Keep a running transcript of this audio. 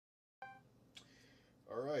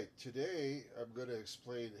All right, today I'm going to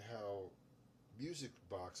explain how music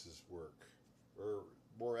boxes work, or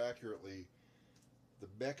more accurately, the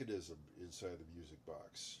mechanism inside the music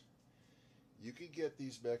box. You can get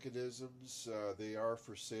these mechanisms, they are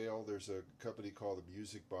for sale. There's a company called the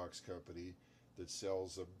Music Box Company that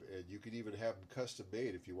sells them, and you can even have them custom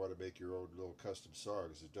made if you want to make your own little custom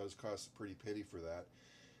songs. It does cost a pretty penny for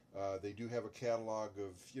that. They do have a catalog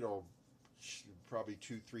of, probably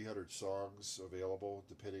 300 songs available,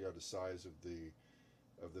 depending on the size of the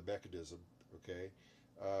mechanism. Okay,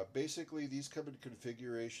 basically these come in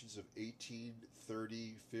configurations of 18,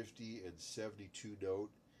 30, 50, and 72 note.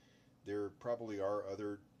 There probably are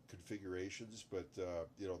other configurations, but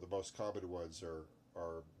the most common ones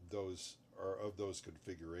are those are of those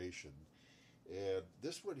configuration. And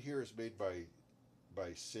this one here is made by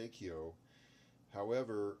Seikyo.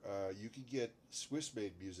 However, you can get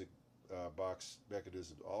Swiss-made music box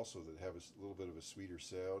mechanisms also that have a little bit of a sweeter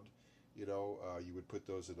sound. You would put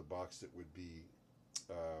those in a box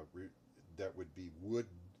uh, re- that would be wooden.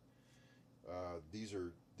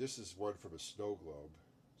 This is one from a snow globe,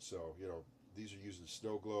 so these are using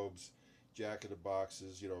snow globes, jack in the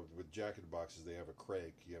boxes. With jack in the boxes they have a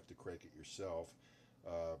crank. You have to crank it yourself.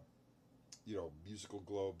 Uh, Musical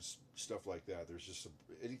globes, stuff like that. There's just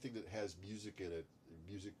anything that has music in it,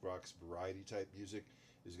 music box variety type music,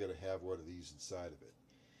 is going to have one of these inside of it.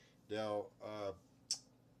 Now,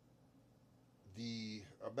 the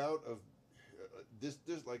amount of this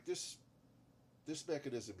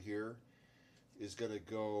mechanism here is going to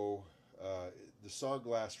go. The song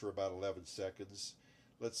lasts for about 11 seconds.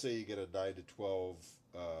 Let's say you get a 9 to 12.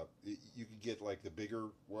 You can get like the bigger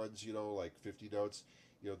ones, like 50 notes.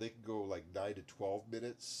 They can go like 9 to 12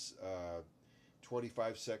 minutes,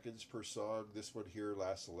 25 seconds per song. This one here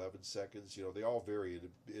lasts 11 seconds. They all vary.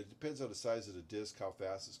 It depends on the size of the disc, how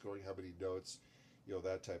fast it's going, how many notes,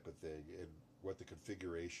 that type of thing, and what the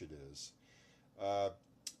configuration is. Uh,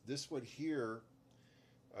 this one here,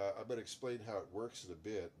 I'm going to explain how it works in a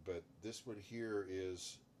bit, but this one here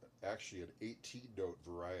is actually an 18 note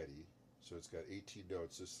variety. So it's got 18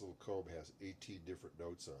 notes. This little comb has 18 different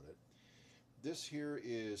notes on it. This here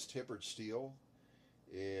is tempered steel,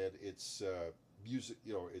 and it's music.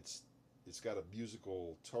 It's got a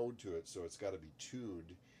musical tone to it, so it's got to be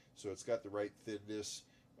tuned. So it's got the right thinness.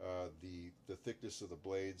 The thickness of the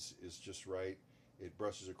blades is just right. It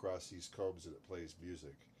brushes across these combs and it plays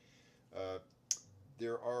music. Uh,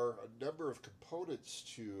 there are a number of components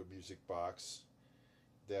to a music box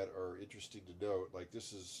that are interesting to note. Like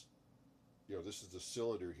this is the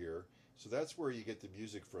cylinder here. So that's where you get the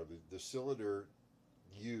music from. The cylinder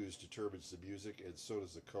used determines the music, and so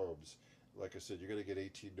does the combs. Like I said, you're going to get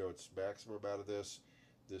 18 notes maximum out of this.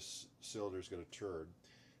 This cylinder is going to turn.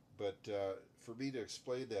 But for me to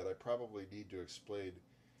explain that, I probably need to explain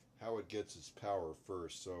how it gets its power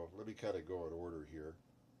first. So let me kind of go in order here.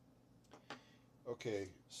 Okay,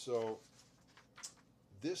 so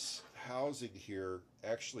this housing here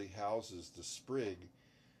actually houses the spring,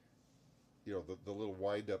 the little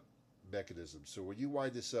wind up mechanism. So when you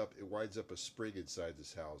wind this up, it winds up a spring inside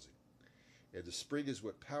this housing. And the spring is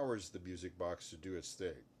what powers the music box to do its thing.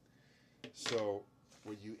 So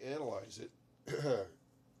when you analyze it,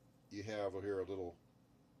 you have here a little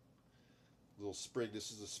spring.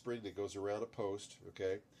 This is a spring that goes around a post,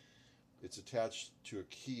 okay? It's attached to a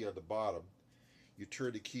key on the bottom. You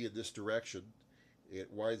turn the key in this direction,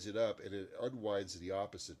 it winds it up, and it unwinds in the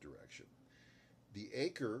opposite direction. The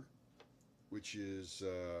anchor, which is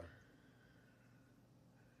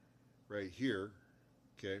right here,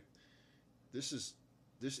 okay, this is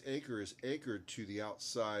this anchor is anchored to the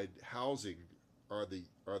outside housing on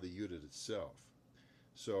the unit itself.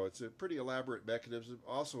 So it's a pretty elaborate mechanism.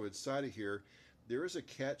 Also inside of here, there is a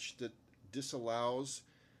catch that disallows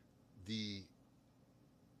the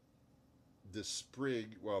the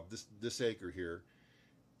spring. Well, this anchor here,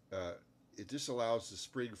 uh, it disallows the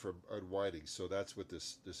spring from unwinding. So that's what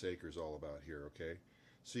this anchor is all about here. Okay,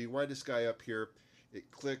 so you wind this guy up here. It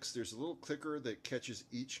clicks. There's a little clicker that catches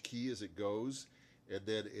each key as it goes, and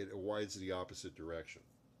then it winds in the opposite direction.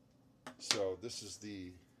 So this is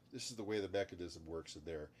the way the mechanism works in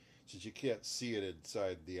there. Since you can't see it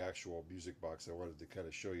inside the actual music box, I wanted to kind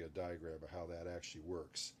of show you a diagram of how that actually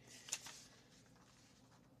works.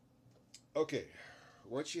 Okay,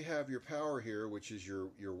 once you have your power here, which is your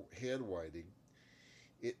hand winding,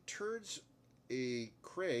 it turns a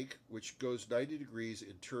crank which goes 90 degrees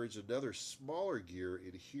and turns another smaller gear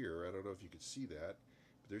in here. I don't know if you can see that,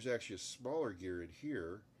 but there's actually a smaller gear in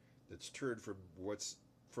here that's turned from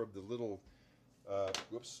the little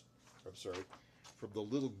whoops, I'm sorry, from the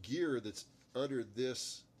little gear that's under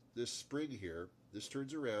this spring here. This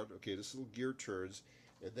turns around. Okay, this little gear turns,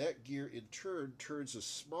 and that gear in turn turns a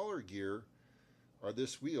smaller gear on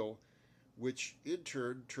this wheel, which in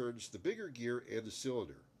turn turns the bigger gear and the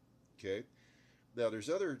cylinder. Okay. Now there's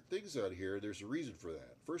other things on here. There's a reason for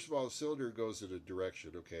that. First of all, the cylinder goes in a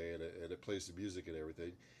direction, okay, and it plays the music and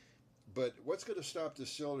everything. But what's going to stop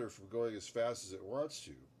this cylinder from going as fast as it wants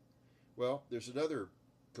to? Well, there's another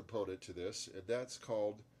component to this, and that's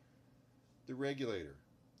called the regulator.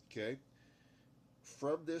 Okay.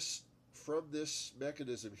 From this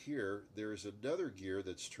mechanism here, there is another gear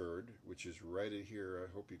that's turned, which is right in here.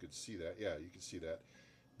 I hope you can see that. Yeah, you can see that.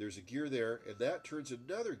 There's a gear there, and that turns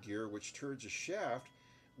another gear, which turns a shaft,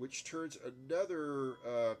 which turns another,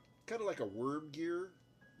 kind of like a worm gear.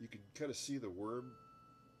 You can kind of see the worm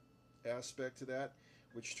aspect to that,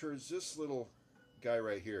 which turns this little guy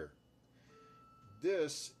right here.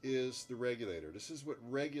 This is the regulator. This is what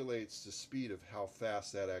regulates the speed of how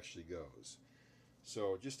fast that actually goes.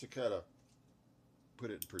 So just to kind of put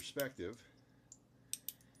it in perspective,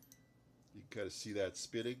 you can kind of see that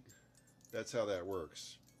spinning. That's how that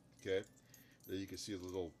works. Okay, then you can see the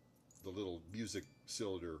little music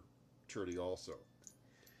cylinder turning also.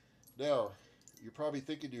 Now, you're probably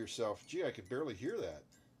thinking to yourself, gee, I can barely hear that.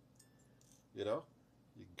 You know,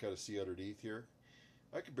 you can kind of see underneath here.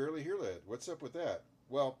 I can barely hear that. What's up with that?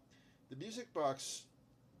 Well, the music box,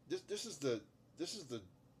 this is the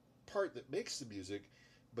part that makes the music,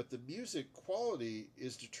 but the music quality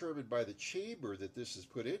is determined by the chamber that this is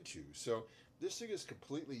put into. So this thing is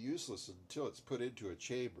completely useless until it's put into a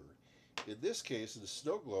chamber. In this case, in the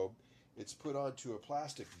snow globe, it's put onto a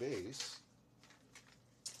plastic base.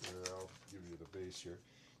 I'll give you the base here.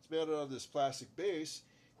 It's mounted on this plastic base,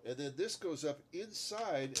 and then this goes up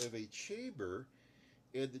inside of a chamber,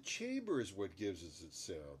 and the chamber is what gives us its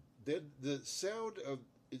sound. Then the sound of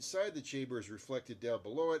inside the chamber is reflected down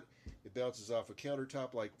below it. It bounces off a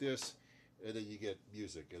countertop like this, and then you get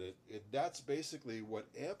music. And that's basically what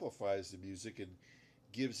amplifies the music and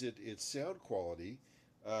gives it its sound quality.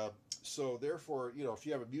 So therefore, you know, if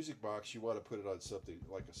you have a music box, you want to put it on something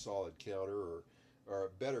like a solid counter, or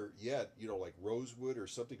better yet, you know, like rosewood or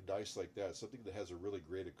something nice like that, something that has a really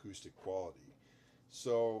great acoustic quality.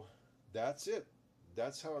 So that's it.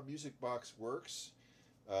 That's how a music box works.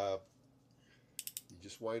 You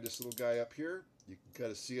just wind this little guy up here. You can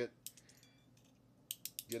kind of see it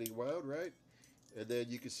getting wound, right? And then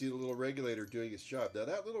you can see the little regulator doing its job. Now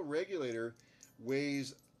that little regulator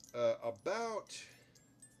weighs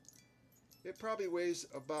it probably weighs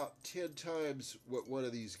about 10 times what one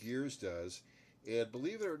of these gears does. And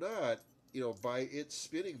believe it or not, you know, by it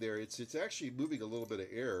spinning there, it's actually moving a little bit of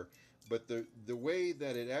air. But the way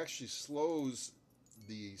that it actually slows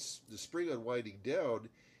the spring unwinding down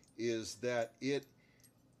is that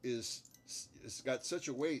it's got such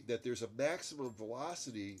a weight that there's a maximum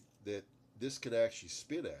velocity that this can actually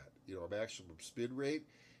spin at, you know, a maximum spin rate,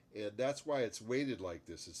 and that's why it's weighted like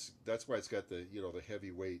this. That's why it's got the, you know, the heavy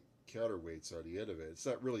weight counterweights on the end of it. It's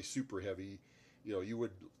not really super heavy, you know. You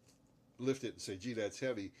would lift it and say, gee, that's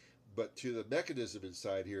heavy, but to the mechanism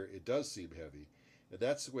inside here, it does seem heavy, and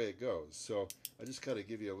that's the way it goes. So I just kind of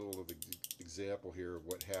give you a little of an example here of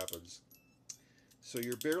what happens. So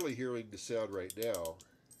you're barely hearing the sound right now,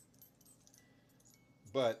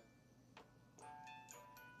 but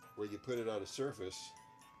when you put it on a surface,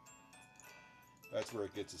 that's where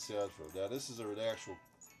it gets its sound from. Now this is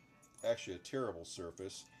actually a terrible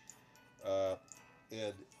surface,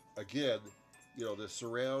 and again, you know, the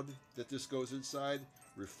surround that this goes inside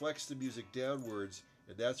reflects the music downwards,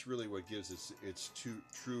 and that's really what gives its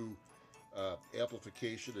true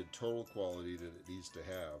amplification and tonal quality that it needs to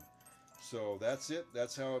have. So that's it.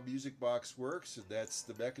 That's how a music box works, and that's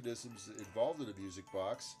the mechanisms involved in a music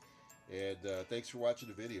box. And thanks for watching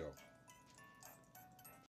the video.